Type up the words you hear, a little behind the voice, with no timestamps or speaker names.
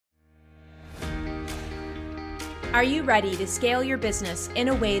Are you ready to scale your business in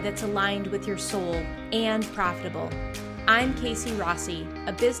a way that's aligned with your soul and profitable? I'm Casey Rossi,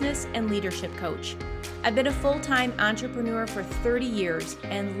 a business and leadership coach. I've been a full-time entrepreneur for 30 years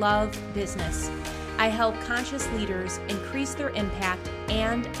and love business. I help conscious leaders increase their impact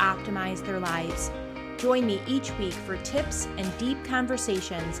and optimize their lives. Join me each week for tips and deep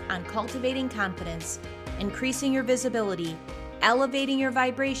conversations on cultivating confidence, increasing your visibility, elevating your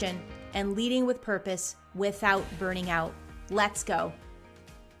vibration, and leading with purpose without burning out. Let's go.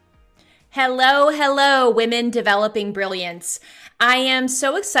 Hello, women developing brilliance. I am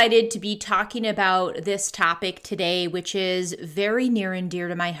so excited to be talking about this topic today, which is very near and dear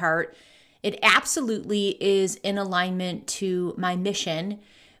to my heart. It absolutely is in alignment to my mission,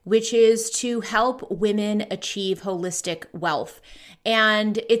 which is to help women achieve holistic wealth.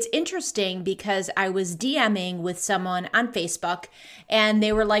 And it's interesting because I was DMing with someone on Facebook and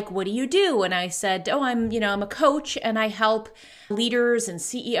they were like, "What do you do?" And I said, I'm a coach and I help leaders and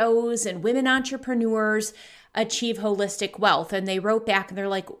CEOs and women entrepreneurs achieve holistic wealth. And they wrote back and they're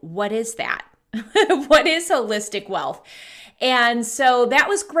like, "What is that? What is holistic wealth?" And so that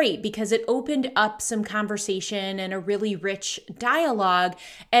was great because it opened up some conversation and a really rich dialogue.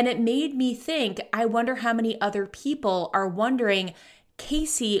 And it made me think, I wonder how many other people are wondering,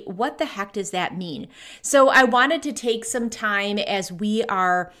 "Casey, what the heck does that mean?" So I wanted to take some time as we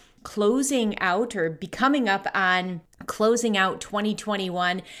are closing out or becoming up on closing out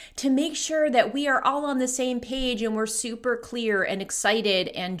 2021 to make sure that we are all on the same page and we're super clear and excited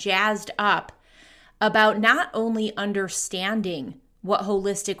and jazzed up about not only understanding what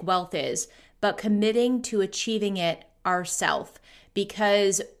holistic wealth is, but committing to achieving it ourselves,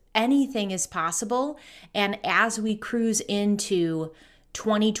 because anything is possible. And as we cruise into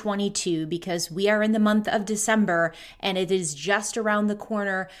 2022, because we are in the month of December and it is just around the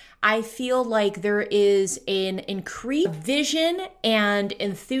corner, I feel like there is an increased vision and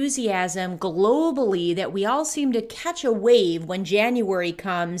enthusiasm globally that we all seem to catch a wave when January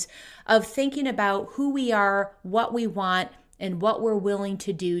comes of thinking about who we are, what we want, and what we're willing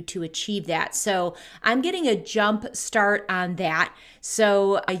to do to achieve that. So I'm getting a jump start on that.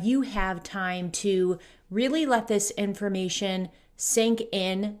 So you have time to really let this information sink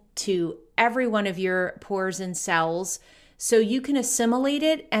in to every one of your pores and cells so you can assimilate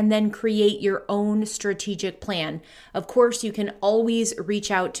it and then create your own strategic plan. Of course, you can always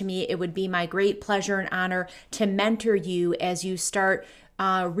reach out to me. It would be my great pleasure and honor to mentor you as you start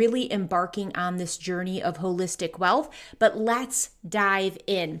really embarking on this journey of holistic wealth. But let's dive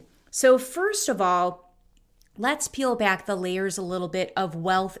in. So first of all, let's peel back the layers a little bit of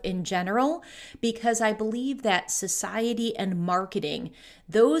wealth in general, because I believe that society and marketing,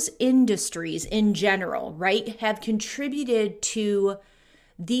 those industries in general, right, have contributed to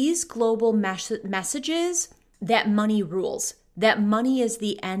these global messages that money rules, that money is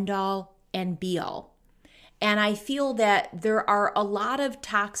the end all and be all. And I feel that there are a lot of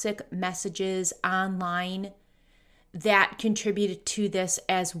toxic messages online that contributed to this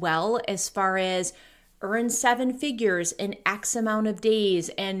as well, as far as earn 7 figures in X amount of days.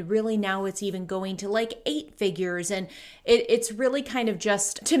 And really now it's even going to like 8 figures. And it's really kind of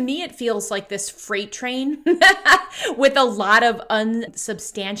just, to me, it feels like this freight train with a lot of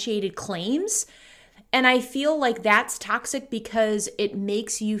unsubstantiated claims. And I feel like that's toxic because it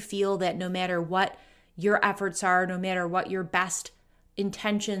makes you feel that no matter what your efforts are, no matter what your best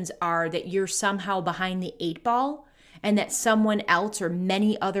intentions are, that you're somehow behind the 8 ball. And that someone else or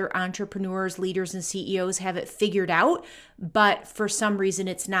many other entrepreneurs, leaders, and CEOs have it figured out, but for some reason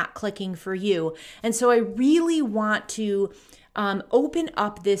it's not clicking for you. And so I really want to open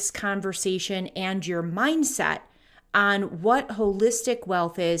up this conversation and your mindset on what holistic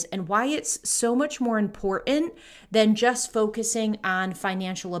wealth is and why it's so much more important than just focusing on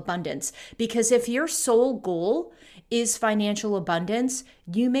financial abundance. Because if your sole goal is financial abundance,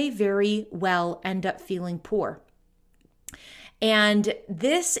 you may very well end up feeling poor. And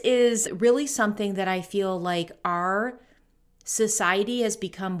this is really something that I feel like our society has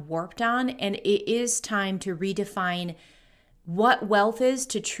become warped on, and it is time to redefine what wealth is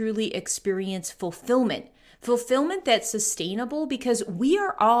to truly experience fulfillment. Fulfillment that's sustainable, because we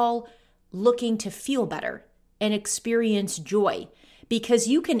are all looking to feel better and experience joy, because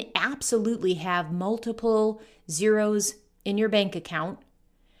you can absolutely have multiple zeros in your bank account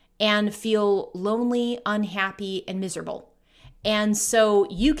and feel lonely, unhappy, and miserable. And so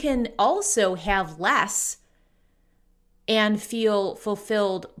you can also have less and feel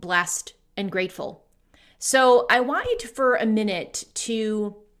fulfilled, blessed, and grateful. So I want you to, for a minute,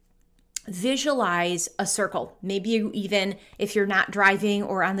 to visualize a circle. Maybe you even, if you're not driving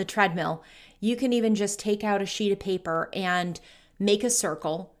or on the treadmill, you can even just take out a sheet of paper and make a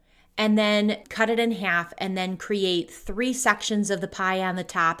circle and then cut it in half and then create 3 sections of the pie on the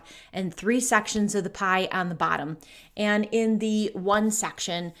top and 3 sections of the pie on the bottom. And in the one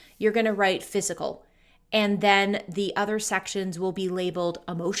section, you're going to write physical. And then the other sections will be labeled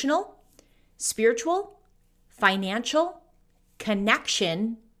emotional, spiritual, financial,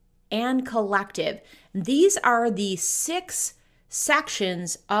 connection, and collective. These are the 6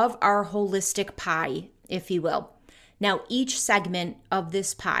 sections of our holistic pie, if you will. Now, each segment of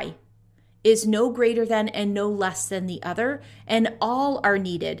this pie is no greater than and no less than the other, and all are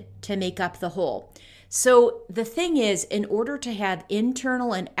needed to make up the whole. So the thing is, in order to have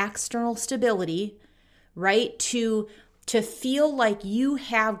internal and external stability, right, to feel like you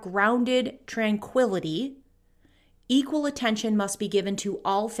have grounded tranquility, equal attention must be given to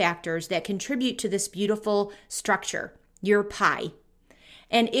all factors that contribute to this beautiful structure, your pie.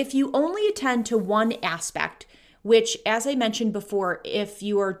 And if you only attend to one aspect, which, as I mentioned before, if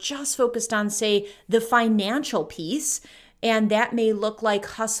you are just focused on, say, the financial piece, and that may look like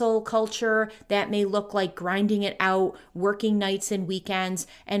hustle culture, that may look like grinding it out, working nights and weekends,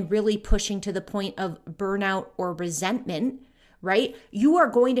 and really pushing to the point of burnout or resentment, right? You are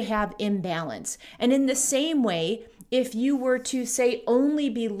going to have imbalance. And in the same way, if you were to, say, only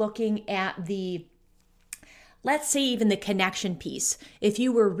be looking at the, let's say even the connection piece, if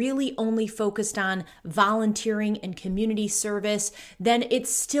you were really only focused on volunteering and community service, then it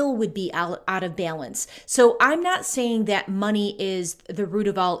still would be out of balance. So I'm not saying that money is the root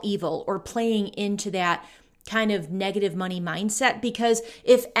of all evil or playing into that kind of negative money mindset, because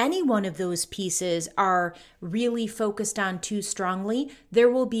if any one of those pieces are really focused on too strongly,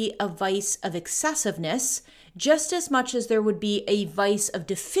 there will be a vice of excessiveness just as much as there would be a vice of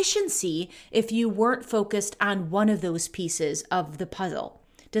deficiency if you weren't focused on one of those pieces of the puzzle.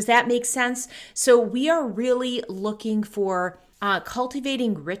 Does that make sense? So we are really looking for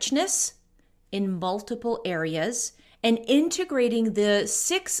cultivating richness in multiple areas and integrating the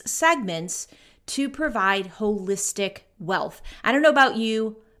 6 segments to provide holistic wealth. I don't know about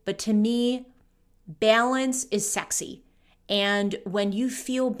you, but to me, balance is sexy. And when you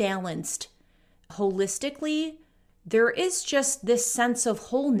feel balanced holistically, there is just this sense of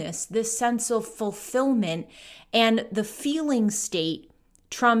wholeness, this sense of fulfillment, and the feeling state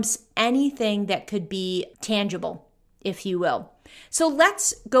trumps anything that could be tangible, if you will. So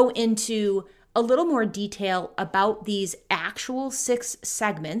let's go into a little more detail about these actual 6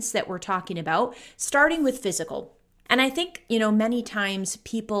 segments that we're talking about, starting with physical. And I think, many times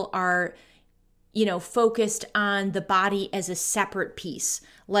people are, focused on the body as a separate piece.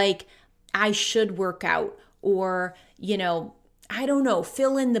 Like, I should work out, or, I don't know,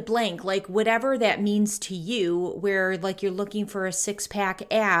 fill in the blank, like whatever that means to you, where like you're looking for a 6-pack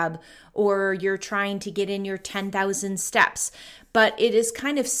ab, or you're trying to get in your 10,000 steps, but it is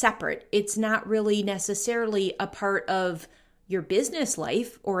kind of separate. It's not really necessarily a part of your business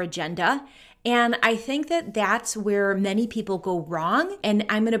life or agenda. And I think that that's where many people go wrong. And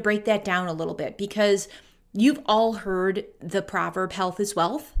I'm going to break that down a little bit, because you've all heard the proverb, health is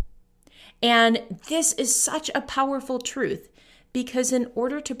wealth. And this is such a powerful truth, because in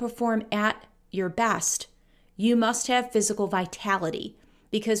order to perform at your best, you must have physical vitality,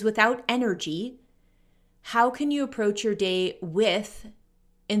 because without energy, how can you approach your day with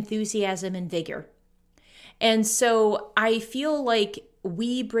enthusiasm and vigor? And so I feel like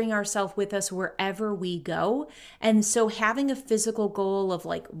we bring ourselves with us wherever we go. And so having a physical goal of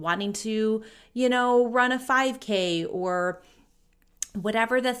like wanting to, run a 5K or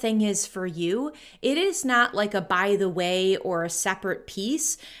whatever the thing is for you, it is not like a by the way or a separate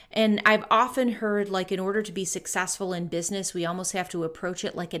piece. And I've often heard, like, in order to be successful in business, we almost have to approach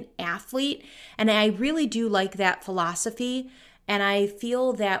it like an athlete. And I really do like that philosophy. And I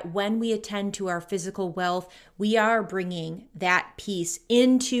feel that when we attend to our physical wealth, we are bringing that piece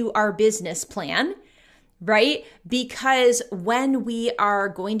into our business plan, right? Because when we are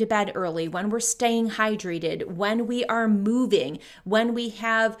going to bed early, when we're staying hydrated, when we are moving, when we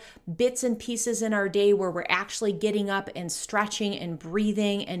have bits and pieces in our day where we're actually getting up and stretching and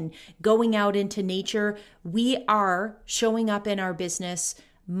breathing and going out into nature, we are showing up in our business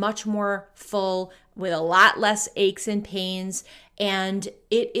much more full, with a lot less aches and pains. And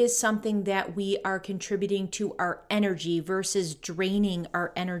it is something that we are contributing to our energy versus draining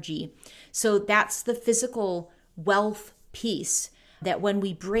our energy. So that's the physical wealth piece, that when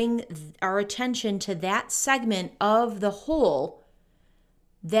we bring our attention to that segment of the whole,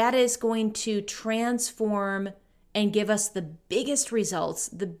 that is going to transform and give us the biggest results,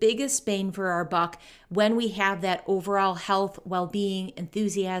 the biggest bang for our buck when we have that overall health, well-being,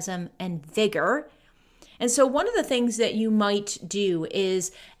 enthusiasm, and vigor. And so one of the things that you might do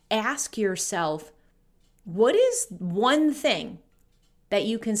is ask yourself, what is one thing that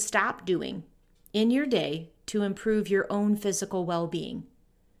you can stop doing in your day to improve your own physical well-being?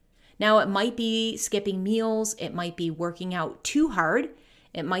 Now, it might be skipping meals. It might be working out too hard.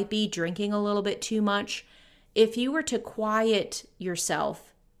 It might be drinking a little bit too much. If you were to quiet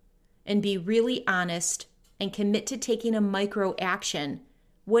yourself and be really honest and commit to taking a micro action,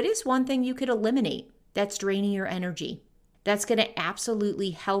 what is one thing you could eliminate that's draining your energy? That's going to absolutely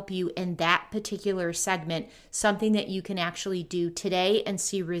help you in that particular segment, something that you can actually do today and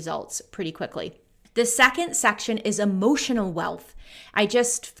see results pretty quickly. The second section is emotional wealth. I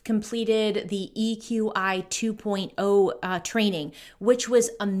just completed the EQI 2.0 training, which was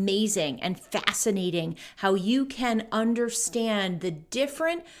amazing and fascinating how you can understand the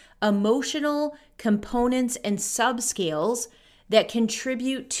different emotional components and subscales that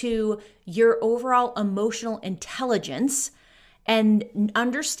contribute to your overall emotional intelligence, and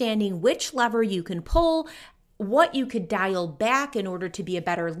understanding which lever you can pull, what you could dial back in order to be a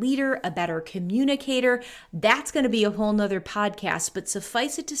better leader, a better communicator. That's going to be a whole nother podcast, but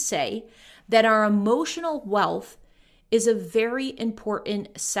suffice it to say that our emotional wealth is a very important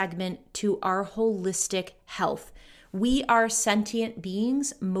segment to our holistic health. We are sentient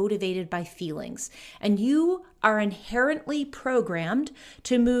beings motivated by feelings, and you are inherently programmed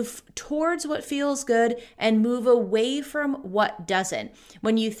to move towards what feels good and move away from what doesn't.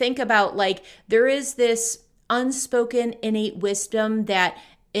 When you think about, like, there is this unspoken innate wisdom that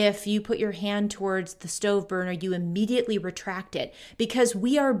if you put your hand towards the stove burner, you immediately retract it, because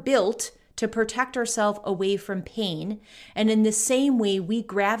we are built to protect ourselves away from pain. And in the same way, we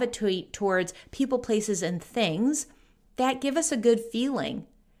gravitate towards people, places, and things that give us a good feeling.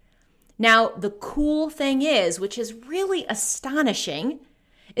 Now, the cool thing is, which is really astonishing,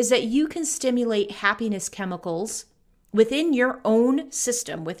 is that you can stimulate happiness chemicals within your own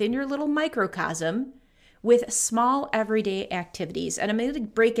system, within your little microcosm, with small everyday activities. And I'm going to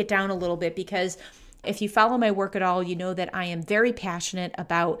break it down a little bit, because if you follow my work at all, you know that I am very passionate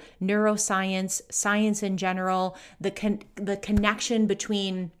about neuroscience, science in general, the connection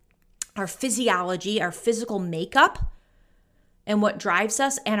between our physiology, our physical makeup, and what drives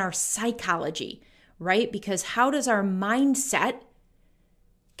us, and our psychology, right? Because how does our mindset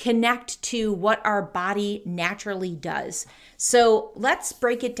connect to what our body naturally does? So let's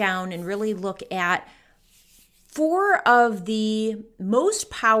break it down and really look at 4 of the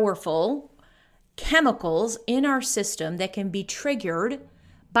most powerful chemicals in our system that can be triggered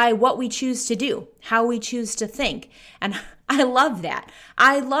by what we choose to do, how we choose to think. And I love that.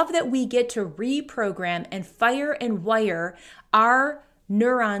 I love that we get to reprogram and fire and wire our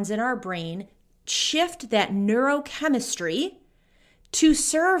neurons in our brain, shift that neurochemistry to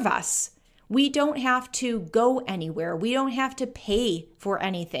serve us. We don't have to go anywhere. We don't have to pay for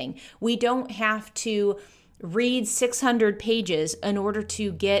anything. We don't have to read 600 pages in order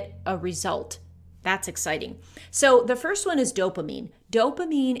to get a result. That's exciting. So the first one is dopamine.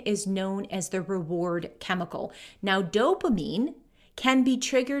 Dopamine is known as the reward chemical. Now, dopamine can be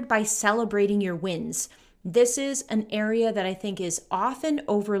triggered by celebrating your wins. This is an area that I think is often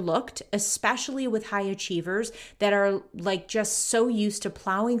overlooked, especially with high achievers that are like just so used to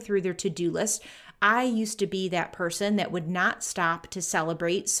plowing through their to-do list. I used to be that person that would not stop to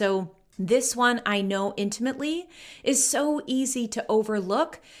celebrate. So this one, I know intimately, is so easy to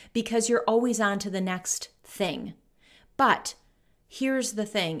overlook because you're always on to the next thing. But here's the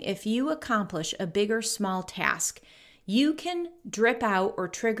thing. If you accomplish a big or small task, you can drip out or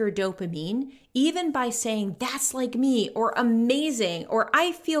trigger dopamine even by saying, "That's like me," or "amazing," or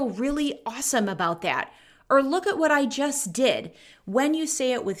 "I feel really awesome about that," or "look at what I just did." When you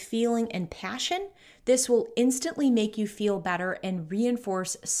say it with feeling and passion, this will instantly make you feel better and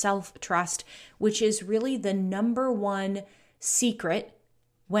reinforce self-trust, which is really the number one secret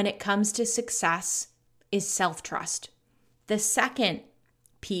when it comes to success, is self-trust. The second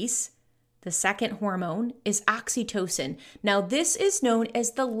piece, the second hormone, is oxytocin. Now, this is known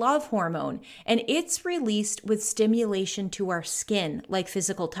as the love hormone, and it's released with stimulation to our skin, like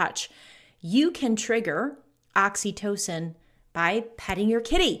physical touch. You can trigger oxytocin by petting your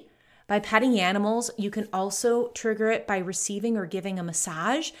kitty, by petting animals. You can also trigger it by receiving or giving a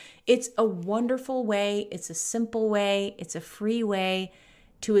massage. It's a wonderful way. It's a simple way. It's a free way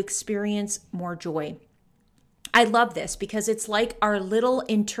to experience more joy. I love this because it's like our little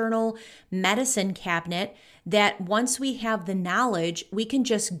internal medicine cabinet that once we have the knowledge, we can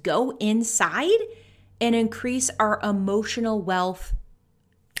just go inside and increase our emotional wealth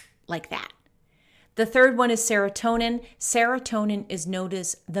like that. The third one is serotonin. Serotonin is known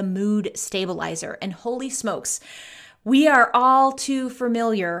as the mood stabilizer. And holy smokes, we are all too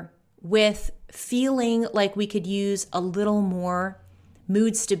familiar with feeling like we could use a little more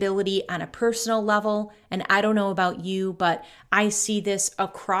mood stability on a personal level. And I don't know about you, but I see this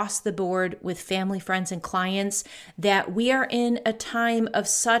across the board with family, friends, and clients that we are in a time of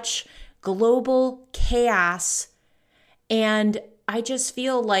such global chaos. And I just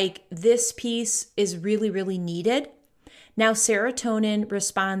feel like this piece is really, really needed. Now, serotonin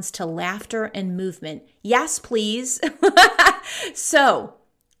responds to laughter and movement. Yes, please. So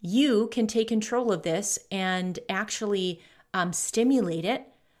you can take control of this and actually stimulate it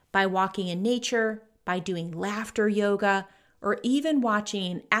by walking in nature, by doing laughter yoga, or even watching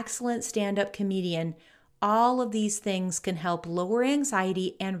an excellent stand-up comedian. All of these things can help lower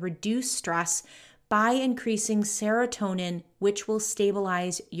anxiety and reduce stress by increasing serotonin, which will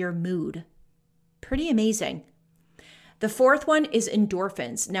stabilize your mood. Pretty amazing. The fourth one is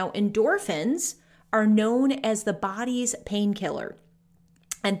endorphins. Now, endorphins are known as the body's painkiller,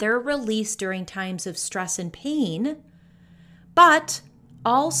 and they're released during times of stress and pain, but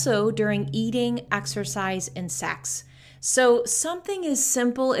also during eating, exercise, and sex. So something as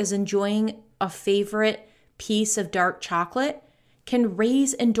simple as enjoying a favorite piece of dark chocolate can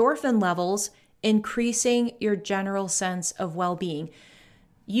raise endorphin levels, increasing your general sense of well-being.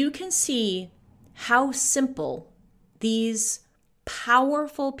 You can see how simple these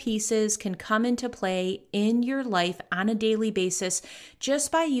powerful pieces can come into play in your life on a daily basis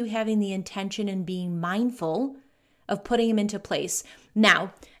just by you having the intention and being mindful of putting them into place.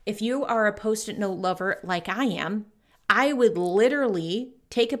 Now, if you are a Post-it note lover like I am, I would literally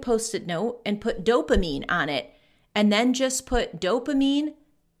take a Post-it note and put dopamine on it, and then just put dopamine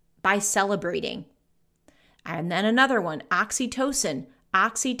by celebrating. And then another one, oxytocin.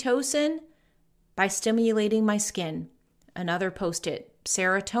 Oxytocin by stimulating my skin. Another Post-it,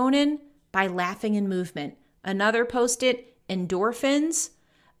 serotonin by laughing and movement. Another Post-it, endorphins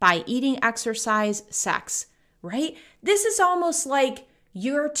by eating, exercise, sex, right? This is almost like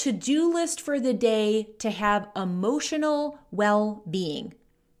your to-do list for the day to have emotional well-being.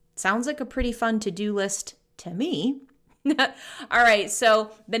 Sounds like a pretty fun to-do list to me. All right,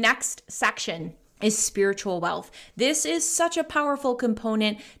 so the next section is spiritual wealth. This is such a powerful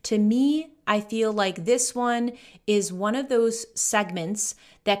component. To me, I feel like this one is one of those segments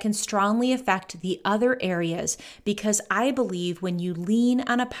that can strongly affect the other areas, because I believe when you lean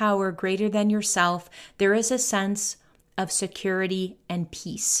on a power greater than yourself, there is a sense of security and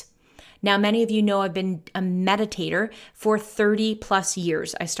peace. Now, many of you know I've been a meditator for 30 plus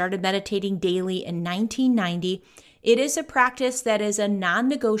years. I started meditating daily in 1990. It is a practice that is a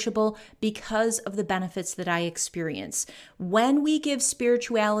non-negotiable because of the benefits that I experience. When we give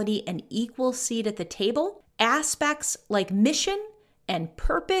spirituality an equal seat at the table, aspects like mission and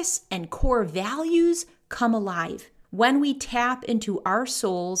purpose and core values come alive. When we tap into our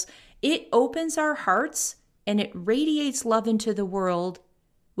souls, it opens our hearts and it radiates love into the world,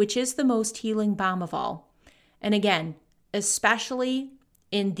 which is the most healing balm of all. And again, especially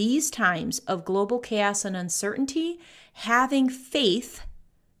in these times of global chaos and uncertainty, having faith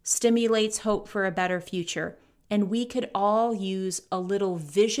stimulates hope for a better future. And we could all use a little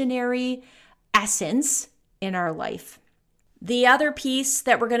visionary essence in our life. The other piece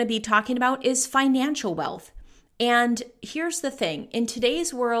that we're going to be talking about is financial wealth. And here's the thing. In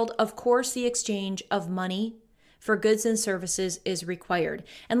today's world, of course, the exchange of money for goods and services is required.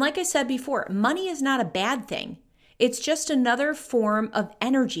 And like I said before, money is not a bad thing. It's just another form of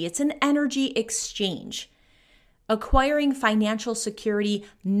energy. It's an energy exchange. Acquiring financial security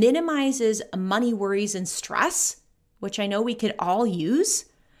minimizes money worries and stress, which I know we could all use.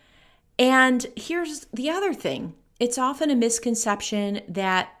 And here's the other thing. It's often a misconception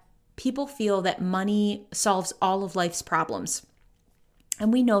that people feel that money solves all of life's problems.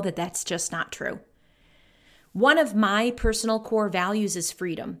 And we know that that's just not true. One of my personal core values is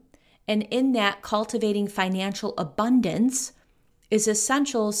freedom. And in that, cultivating financial abundance is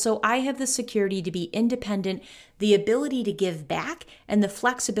essential so I have the security to be independent, the ability to give back, and the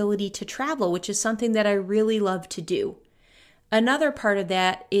flexibility to travel, which is something that I really love to do. Another part of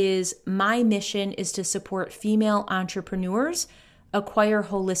that is my mission is to support female entrepreneurs acquire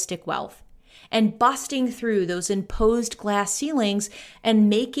holistic wealth and busting through those imposed glass ceilings and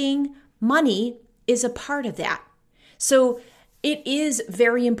making money is a part of that. So it is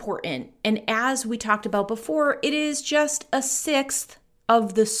very important. And as we talked about before, it is just a sixth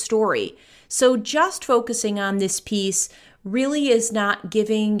of the story. So just focusing on this piece really is not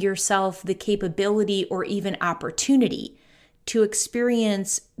giving yourself the capability or even opportunity to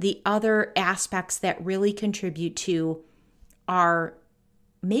experience the other aspects that really contribute to our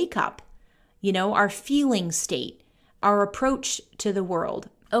makeup, our feeling state, our approach to the world.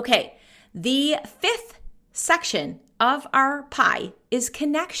 Okay, the fifth section of our pie is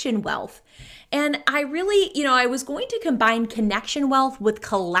connection wealth. And I really, I was going to combine connection wealth with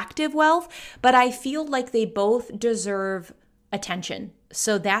collective wealth, but I feel like they both deserve attention.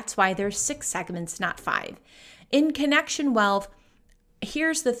 So that's why there's 6 segments, not 5. In connection wealth,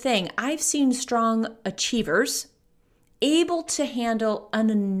 here's the thing. I've seen strong achievers able to handle an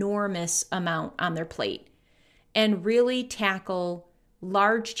enormous amount on their plate and really tackle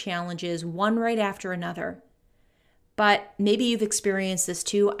large challenges, one right after another. But maybe you've experienced this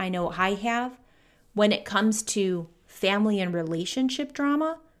too. I know I have. When it comes to family and relationship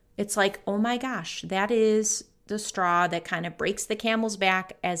drama, it's like, oh my gosh, that is the straw that kind of breaks the camel's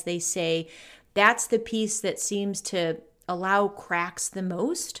back, as they say. That's the piece that seems to allow cracks the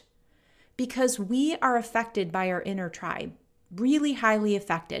most, because we are affected by our inner tribe, really highly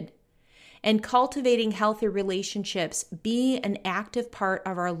affected. And cultivating healthy relationships, being an active part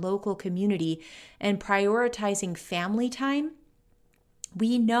of our local community, and prioritizing family time,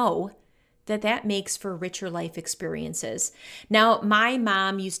 we know that makes for richer life experiences. Now, my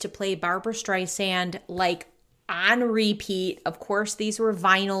mom used to play Barbra Streisand like on repeat. Of course, these were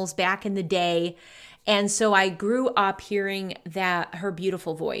vinyls back in the day. And so I grew up hearing her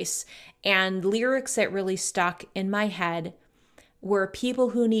beautiful voice, and lyrics that really stuck in my head were people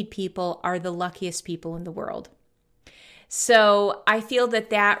who need people are the luckiest people in the world. So I feel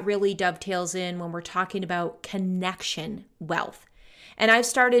that really dovetails in when we're talking about connection wealth. And I've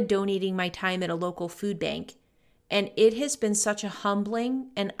started donating my time at a local food bank, and it has been such a humbling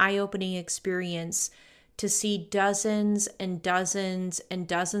and eye-opening experience to see dozens and dozens and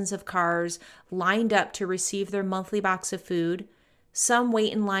dozens of cars lined up to receive their monthly box of food. Some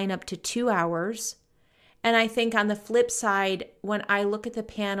wait in line up to 2 hours. And I think on the flip side, when I look at the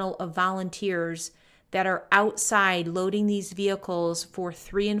panel of volunteers that are outside loading these vehicles for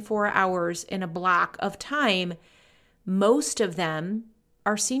 3 and 4 hours in a block of time, most of them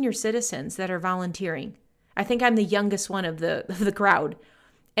are senior citizens that are volunteering. I think I'm the youngest one of the crowd.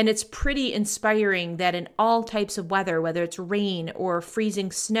 And it's pretty inspiring that in all types of weather, whether it's rain or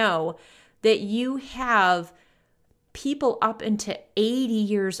freezing snow, that you have people up into 80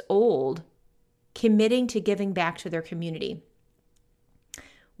 years old committing to giving back to their community.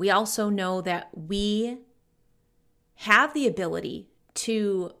 We also know that we have the ability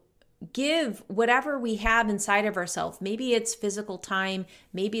to give whatever we have inside of ourselves. Maybe it's physical time,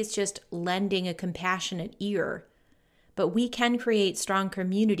 maybe it's just lending a compassionate ear. But we can create strong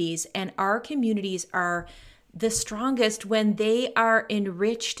communities, and our communities are the strongest when they are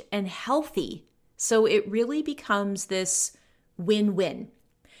enriched and healthy. So it really becomes this win-win.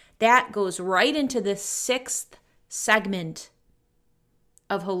 That goes right into the 6th segment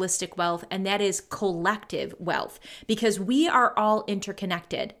of holistic wealth, and that is collective wealth, because we are all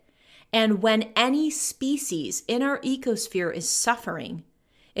interconnected. And when any species in our ecosphere is suffering,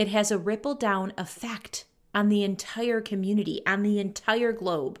 it has a ripple down effect on the entire community, on the entire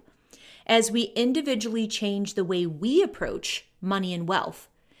globe. As we individually change the way we approach money and wealth,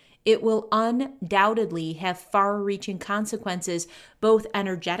 it will undoubtedly have far-reaching consequences, both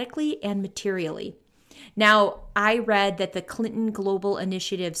energetically and materially. Now, I read that the Clinton Global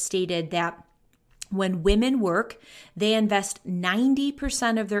Initiative stated that when women work, they invest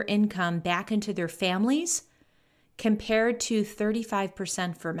 90% of their income back into their families, compared to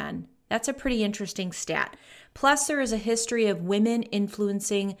 35% for men. That's a pretty interesting stat. Plus, there is a history of women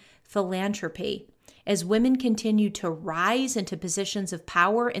influencing philanthropy. As women continue to rise into positions of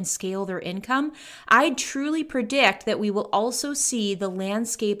power and scale their income, I truly predict that we will also see the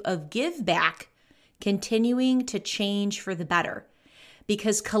landscape of give back continuing to change for the better.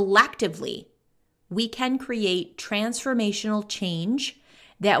 Because collectively, we can create transformational change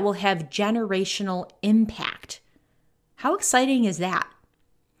that will have generational impact. How exciting is that?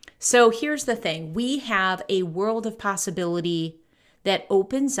 So here's the thing. We have a world of possibility that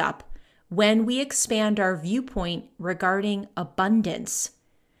opens up when we expand our viewpoint regarding abundance.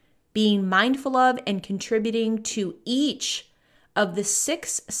 Being mindful of and contributing to each of the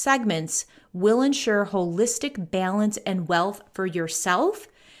 6 segments will ensure holistic balance and wealth for yourself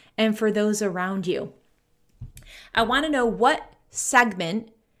and for those around you. I want to know what segment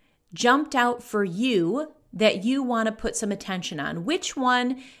jumped out for you that you want to put some attention on. Which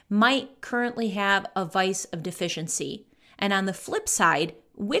one might currently have a vice of deficiency? And on the flip side,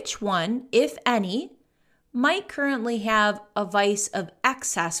 which one, if any, might currently have a vice of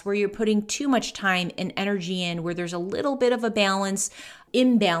excess where you're putting too much time and energy in, where there's a little bit of a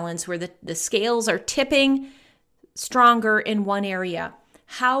imbalance, where the scales are tipping stronger in one area.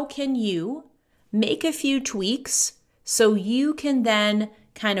 How can you make a few tweaks so you can then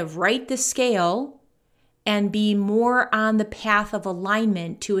kind of right the scale and be more on the path of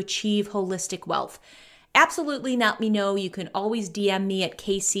alignment to achieve holistic wealth? Absolutely let me know. You can always DM me at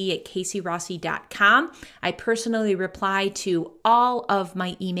casey@caseyrossi.com. I personally reply to all of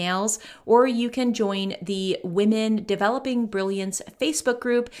my emails, or you can join the Women Developing Brilliance Facebook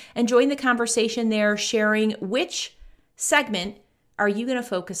group and join the conversation there, sharing which segment are you going to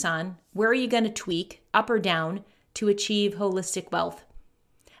focus on, where are you going to tweak up or down to achieve holistic wealth.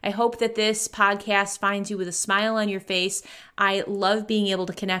 I hope that this podcast finds you with a smile on your face. I love being able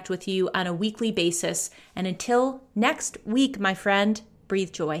to connect with you on a weekly basis. And until next week, my friend,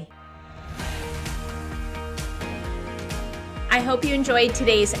 breathe joy. I hope you enjoyed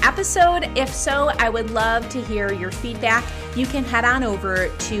today's episode. If so, I would love to hear your feedback. You can head on over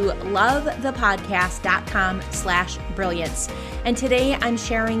to lovethepodcast.com/brilliance. And today I'm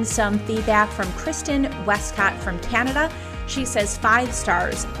sharing some feedback from Kristen Westcott from Canada. She says 5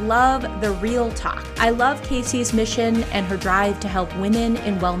 stars, love the real talk. I love Casey's mission and her drive to help women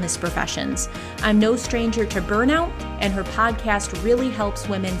in wellness professions. I'm no stranger to burnout, and her podcast really helps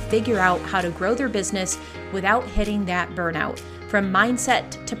women figure out how to grow their business without hitting that burnout. From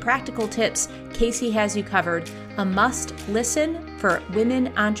mindset to practical tips, Casey has you covered. A must listen for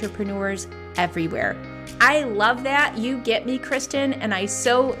women entrepreneurs everywhere. I love that. You get me, Kristen, and I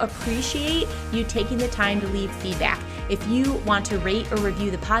so appreciate you taking the time to leave feedback. If you want to rate or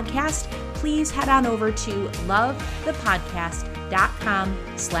review the podcast, please head on over to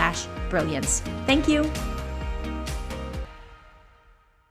lovethepodcast.com/brilliance. Thank you.